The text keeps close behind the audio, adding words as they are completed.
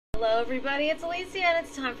Hello everybody, it's Alicia and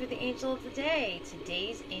it's time for the angel of the day.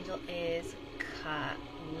 Today's angel is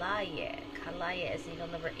Caliel. Caliel is angel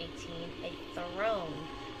number 18, a throne.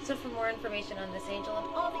 So for more information on this angel and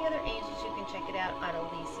all the other angels, you can check it out at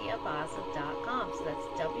aliciabozza.com. So that's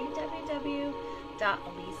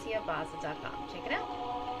www.aliciabozza.com. Check it out.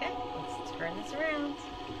 Okay, let's turn this around.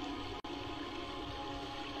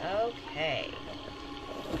 Okay.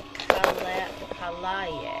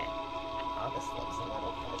 Caliel. Oh, this looks a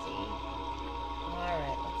little fuzzy.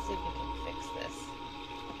 Alright, let's see if we can fix this.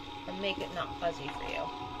 Or make it not fuzzy for you.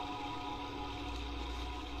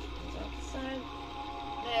 Comes off the side.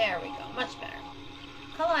 There we go. Much better.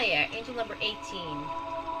 Caliel, angel number 18.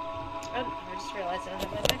 Oh, I just realized I don't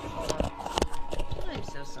have my microphone on. I'm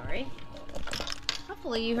so sorry.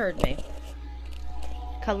 Hopefully you heard me.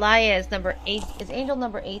 Caliel is angel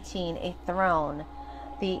number 18, a throne.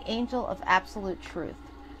 The angel of absolute truth.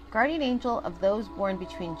 Guardian angel of those born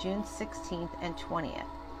between June 16th and 20th.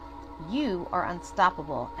 You are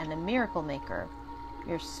unstoppable and a miracle maker.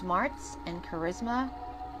 Your smarts and charisma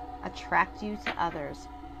attract you to others.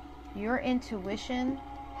 Your intuition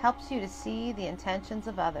helps you to see the intentions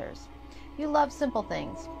of others. You love simple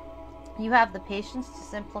things. You have the patience to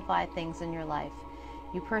simplify things in your life.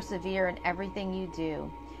 You persevere in everything you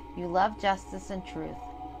do. You love justice and truth.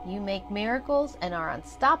 You make miracles and are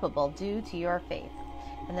unstoppable due to your faith.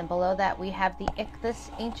 And then below that we have the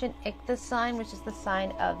Ichthus, ancient Ichthus sign, which is the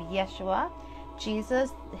sign of Yeshua,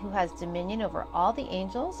 Jesus, who has dominion over all the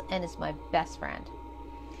angels and is my best friend.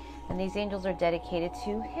 And these angels are dedicated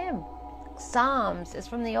to him. Psalms is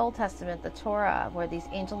from the Old Testament, the Torah, where these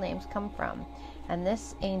angel names come from. And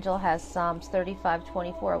this angel has Psalms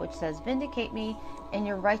 35:24, which says, "Vindicate me in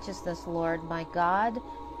your righteousness, Lord, my God.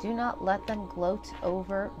 Do not let them gloat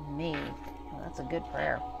over me." Well, that's a good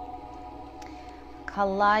prayer.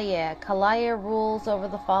 Caliel rules over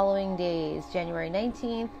the following days: January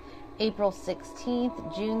 19th, April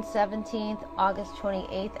 16th, June 17th, August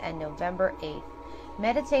 28th, and November 8th.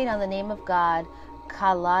 Meditate on the name of God,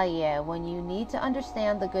 Caliel, when you need to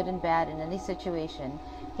understand the good and bad in any situation.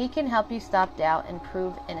 He can help you stop doubt and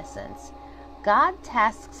prove innocence. God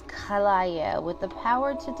tasks Caliel with the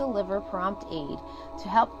power to deliver prompt aid, to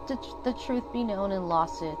help the truth be known in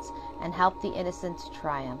lawsuits, and help the innocent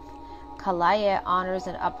triumph. Caliel honors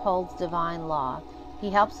and upholds divine law.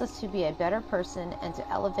 He helps us to be a better person and to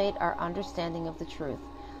elevate our understanding of the truth.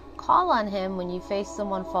 Call on him when you face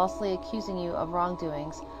someone falsely accusing you of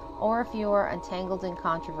wrongdoings, or if you are entangled in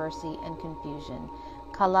controversy and confusion.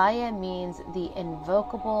 Caliel means the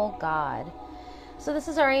invocable God. So this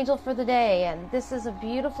is our angel for the day, and this is a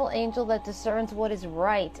beautiful angel that discerns what is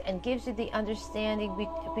right and gives you the understanding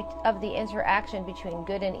of the interaction between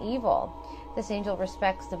good and evil. This angel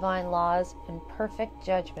respects divine laws and perfect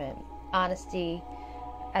judgment, honesty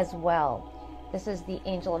as well. This is the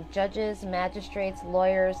angel of judges, magistrates,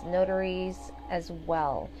 lawyers, notaries as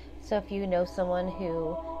well. So if you know someone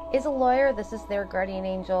who is a lawyer, this is their guardian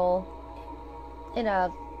angel in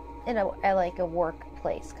a like a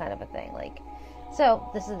workplace kind of a thing. So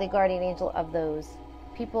this is the guardian angel of those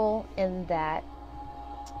people in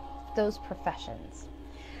those professions.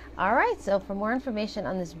 All right, so for more information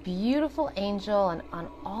on this beautiful angel and on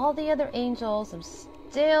all the other angels, I'm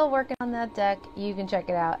still working on that deck. You can check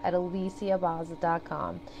it out at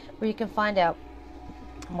aliciabozza.com, where you can find out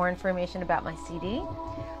more information about my CD,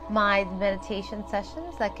 my meditation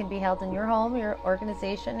sessions that can be held in your home, your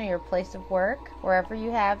organization, or your place of work, wherever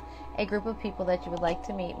you have a group of people that you would like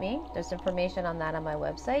to meet me. There's information on that on my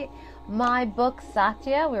website. My book,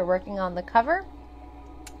 Satya, we're working on the cover.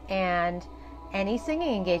 And any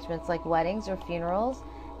singing engagements like weddings or funerals,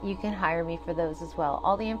 you can hire me for those as well.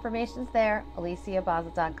 All the information's there,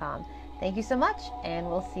 aliciabozza.com. Thank you so much, and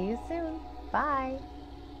we'll see you soon. Bye.